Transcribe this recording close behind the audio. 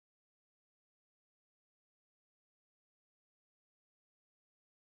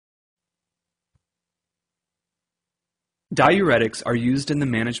Diuretics are used in the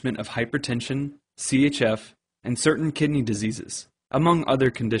management of hypertension, CHF, and certain kidney diseases, among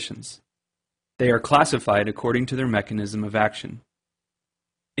other conditions. They are classified according to their mechanism of action.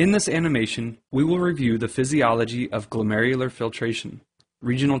 In this animation, we will review the physiology of glomerular filtration,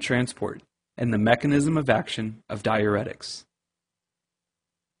 regional transport, and the mechanism of action of diuretics.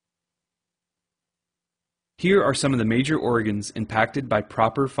 Here are some of the major organs impacted by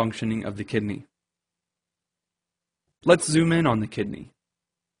proper functioning of the kidney. Let's zoom in on the kidney.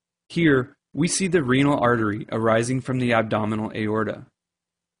 Here, we see the renal artery arising from the abdominal aorta.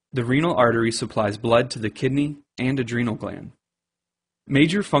 The renal artery supplies blood to the kidney and adrenal gland.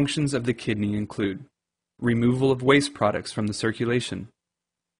 Major functions of the kidney include removal of waste products from the circulation,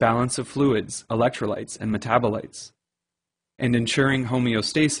 balance of fluids, electrolytes, and metabolites, and ensuring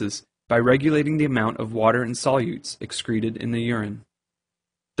homeostasis by regulating the amount of water and solutes excreted in the urine.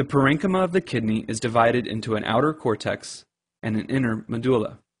 The parenchyma of the kidney is divided into an outer cortex and an inner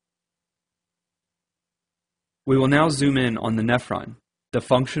medulla. We will now zoom in on the nephron, the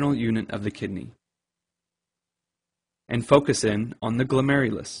functional unit of the kidney, and focus in on the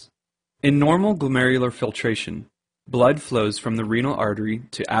glomerulus. In normal glomerular filtration, blood flows from the renal artery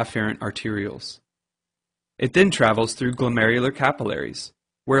to afferent arterioles. It then travels through glomerular capillaries,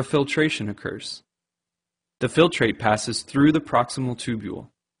 where a filtration occurs. The filtrate passes through the proximal tubule,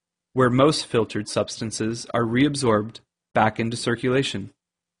 where most filtered substances are reabsorbed back into circulation.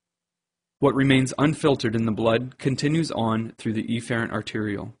 What remains unfiltered in the blood continues on through the efferent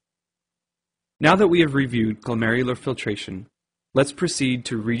arteriole. Now that we have reviewed glomerular filtration, let's proceed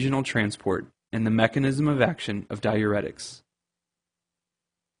to regional transport and the mechanism of action of diuretics.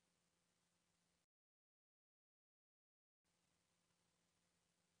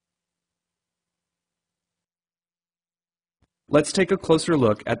 Let's take a closer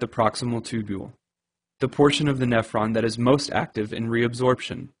look at the proximal tubule, the portion of the nephron that is most active in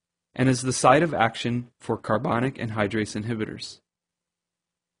reabsorption and is the site of action for carbonic anhydrase inhibitors.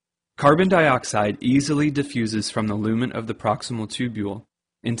 Carbon dioxide easily diffuses from the lumen of the proximal tubule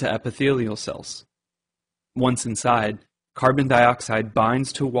into epithelial cells. Once inside, carbon dioxide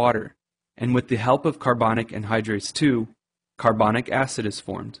binds to water, and with the help of carbonic anhydrase 2, carbonic acid is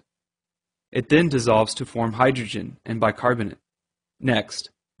formed. It then dissolves to form hydrogen and bicarbonate. Next,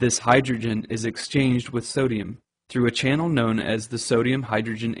 this hydrogen is exchanged with sodium through a channel known as the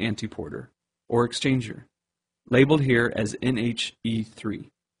sodium-hydrogen antiporter, or exchanger, labeled here as NHE3.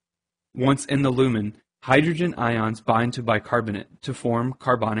 Once in the lumen, hydrogen ions bind to bicarbonate to form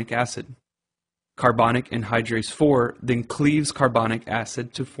carbonic acid. Carbonic anhydrase 4 then cleaves carbonic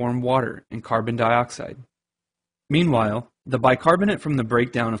acid to form water and carbon dioxide. Meanwhile, the bicarbonate from the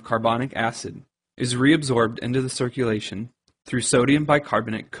breakdown of carbonic acid is reabsorbed into the circulation through sodium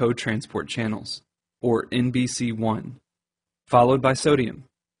bicarbonate cotransport channels, or NBC1, followed by sodium.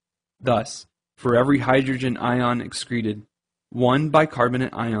 Thus, for every hydrogen ion excreted, one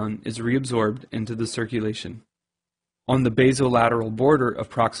bicarbonate ion is reabsorbed into the circulation. On the basolateral border of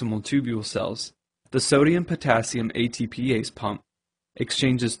proximal tubule cells, the sodium-potassium ATPase pump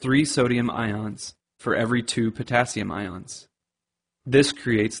exchanges 3 sodium ions for every 2 potassium ions. This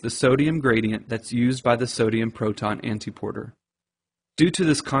creates the sodium gradient that's used by the sodium proton antiporter. Due to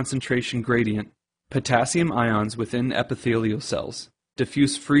this concentration gradient, potassium ions within epithelial cells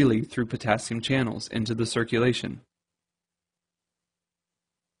diffuse freely through potassium channels into the circulation.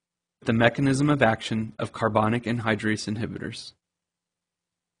 The mechanism of action of carbonic anhydrase inhibitors.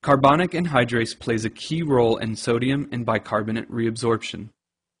 Carbonic anhydrase plays a key role in sodium and bicarbonate reabsorption,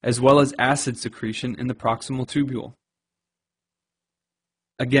 as well as acid secretion in the proximal tubule.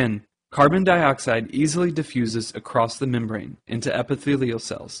 Again, carbon dioxide easily diffuses across the membrane into epithelial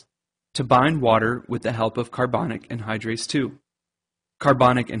cells to bind water with the help of carbonic anhydrase 2.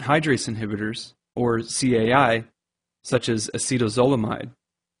 Carbonic anhydrase inhibitors, or CAI, such as acetazolamide,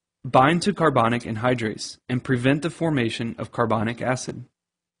 bind to carbonic anhydrase and prevent the formation of carbonic acid.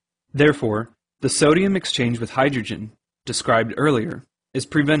 Therefore, the sodium exchange with hydrogen, described earlier, is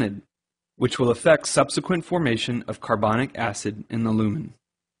prevented, which will affect subsequent formation of carbonic acid in the lumen.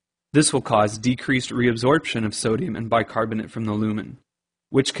 This will cause decreased reabsorption of sodium and bicarbonate from the lumen,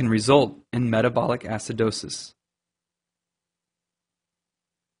 which can result in metabolic acidosis.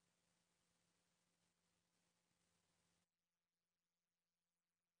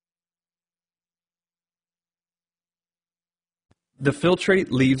 The filtrate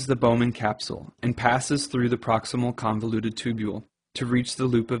leaves the Bowman capsule and passes through the proximal convoluted tubule to reach the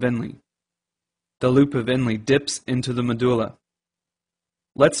loop of Henle. The loop of Henle dips into the medulla.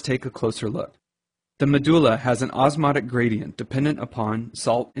 Let's take a closer look. The medulla has an osmotic gradient dependent upon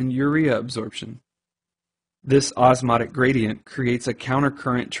salt and urea absorption. This osmotic gradient creates a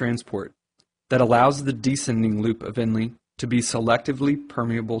countercurrent transport that allows the descending loop of Henle to be selectively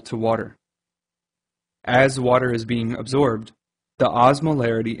permeable to water. As water is being absorbed, the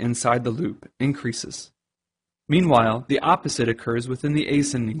osmolarity inside the loop increases. Meanwhile, the opposite occurs within the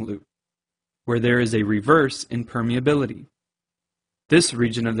ascending loop, where there is a reverse in permeability. This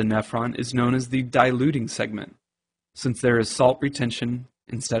region of the nephron is known as the diluting segment, since there is salt retention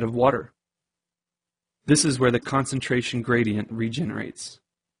instead of water. This is where the concentration gradient regenerates.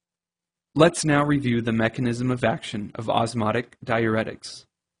 Let's now review the mechanism of action of osmotic diuretics.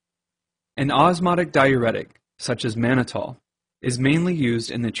 An osmotic diuretic, such as mannitol, is mainly used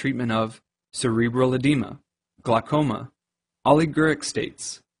in the treatment of cerebral edema, glaucoma, oliguric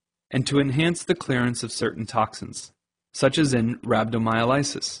states, and to enhance the clearance of certain toxins, such as in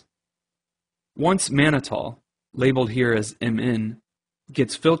rhabdomyolysis. Once mannitol, labeled here as Mn,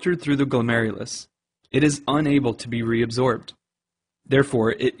 gets filtered through the glomerulus, it is unable to be reabsorbed.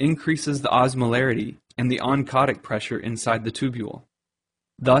 Therefore, it increases the osmolarity and the oncotic pressure inside the tubule,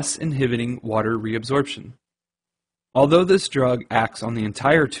 thus inhibiting water reabsorption. Although this drug acts on the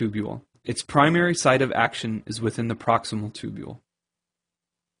entire tubule, its primary site of action is within the proximal tubule.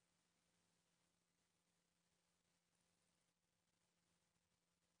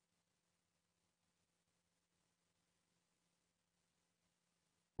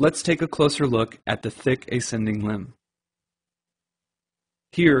 Let's take a closer look at the thick ascending limb.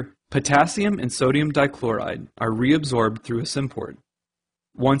 Here, potassium and sodium dichloride are reabsorbed through a symport.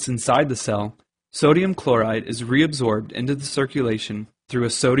 Once inside the cell, sodium chloride is reabsorbed into the circulation through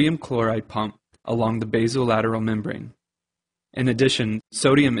a sodium chloride pump along the basolateral membrane. In addition,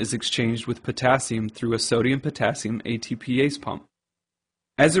 sodium is exchanged with potassium through a sodium-potassium ATPase pump.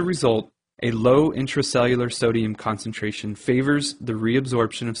 As a result, a low intracellular sodium concentration favors the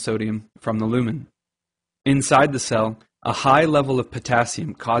reabsorption of sodium from the lumen. Inside the cell, a high level of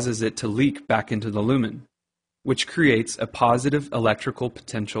potassium causes it to leak back into the lumen, which creates a positive electrical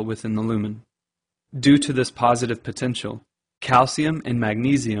potential within the lumen. Due to this positive potential, calcium and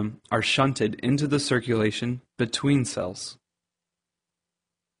magnesium are shunted into the circulation between cells.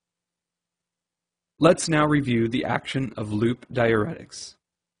 Let's now review the action of loop diuretics.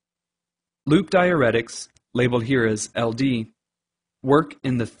 Loop diuretics, labeled here as LD, work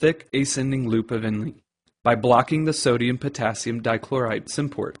in the thick ascending loop of Henle by blocking the sodium-potassium dichloride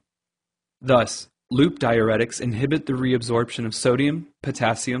symport. Thus, loop diuretics inhibit the reabsorption of sodium,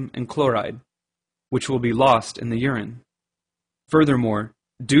 potassium, and chloride, which will be lost in the urine. Furthermore,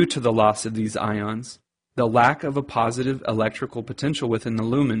 due to the loss of these ions, the lack of a positive electrical potential within the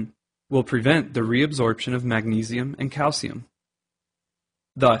lumen will prevent the reabsorption of magnesium and calcium.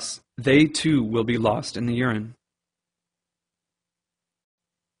 Thus, they too will be lost in the urine.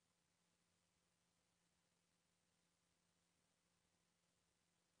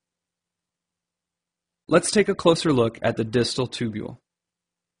 Let's take a closer look at the distal tubule.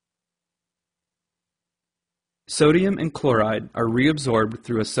 Sodium and chloride are reabsorbed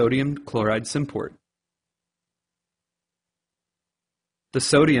through a sodium chloride symport. The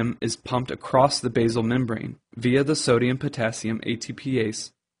sodium is pumped across the basal membrane via the sodium-potassium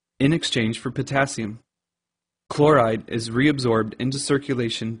ATPase in exchange for potassium. Chloride is reabsorbed into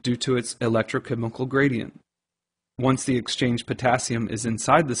circulation due to its electrochemical gradient. Once the exchanged potassium is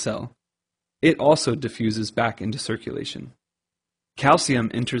inside the cell, it also diffuses back into circulation. Calcium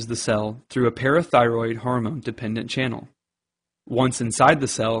enters the cell through a parathyroid hormone-dependent channel. Once inside the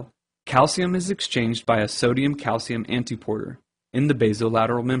cell, calcium is exchanged by a sodium-calcium antiporter in the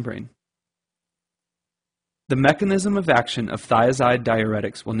basolateral membrane. The mechanism of action of thiazide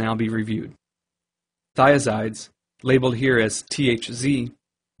diuretics will now be reviewed. Thiazides, labeled here as THZ,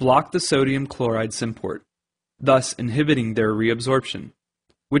 block the sodium chloride symport, thus inhibiting their reabsorption,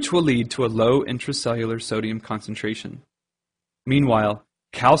 which will lead to a low intracellular sodium concentration. Meanwhile,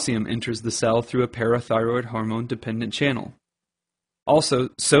 calcium enters the cell through a parathyroid hormone-dependent channel. Also,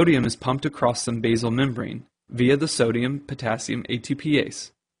 sodium is pumped across some basal membrane via the sodium-potassium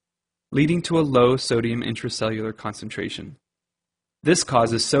ATPase, leading to a low sodium intracellular concentration. This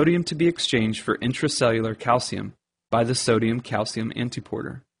causes sodium to be exchanged for intracellular calcium by the sodium-calcium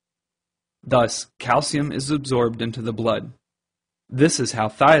antiporter. Thus, calcium is absorbed into the blood. This is how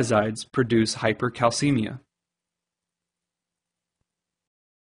thiazides produce hypercalcemia.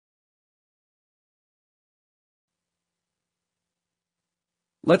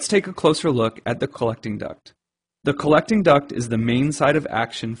 Let's take a closer look at the collecting duct. The collecting duct is the main site of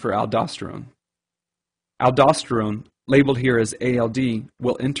action for aldosterone. Aldosterone, labeled here as ALD,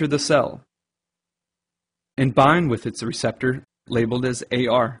 will enter the cell and bind with its receptor, labeled as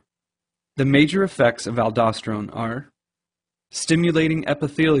AR. The major effects of aldosterone are stimulating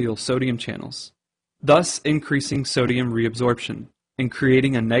epithelial sodium channels, thus increasing sodium reabsorption and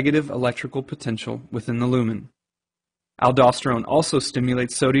creating a negative electrical potential within the lumen. Aldosterone also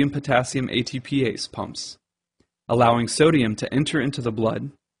stimulates sodium-potassium ATPase pumps, allowing sodium to enter into the blood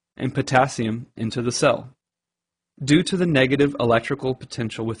and potassium into the cell. Due to the negative electrical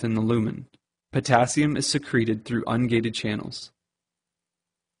potential within the lumen, potassium is secreted through ungated channels.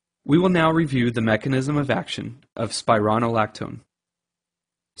 We will now review the mechanism of action of spironolactone.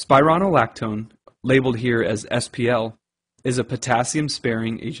 Spironolactone, labeled here as SPL, is a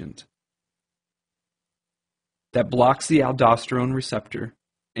potassium-sparing agent that blocks the aldosterone receptor,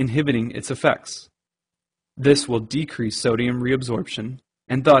 inhibiting its effects. This will decrease sodium reabsorption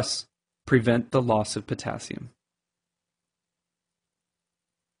and thus prevent the loss of potassium.